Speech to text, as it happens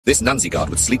This Nazi guard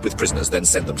would sleep with prisoners, then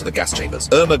send them to the gas chambers.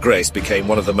 Irma Grese became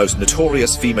one of the most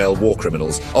notorious female war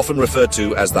criminals, often referred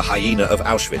to as the Hyena of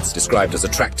Auschwitz, described as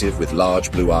attractive with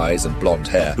large blue eyes and blonde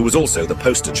hair, who was also the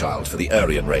poster child for the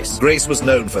Aryan race. Grese was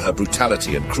known for her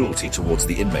brutality and cruelty towards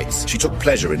the inmates. She took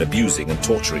pleasure in abusing and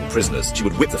torturing prisoners. She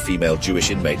would whip the female Jewish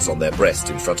inmates on their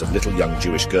breast in front of little young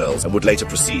Jewish girls, and would later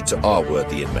proceed to R-word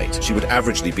the inmate. She would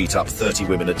averagely beat up 30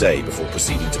 women a day before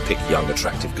proceeding to pick young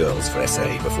attractive girls for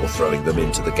SA before throwing them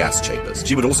into the gas chambers.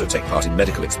 She would also take part in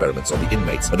medical experiments on the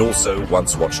inmates, and also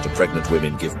once watched pregnant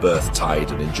women give birth tied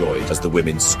and enjoyed as the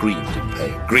women screamed in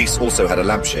pain. Grese also had a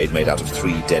lampshade made out of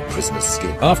 3 dead prisoners'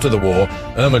 skin. After the war,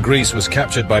 Irma Grese was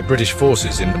captured by British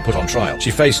forces and put on trial.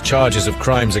 She faced charges of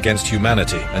crimes against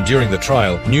humanity, and during the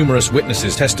trial, numerous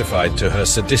witnesses testified to her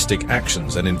sadistic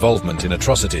actions and involvement in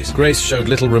atrocities. Grese showed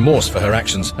little remorse for her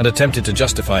actions and attempted to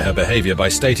justify her behavior by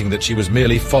stating that she was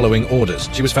merely following orders.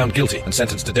 She was found guilty and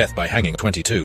sentenced to death by hanging 20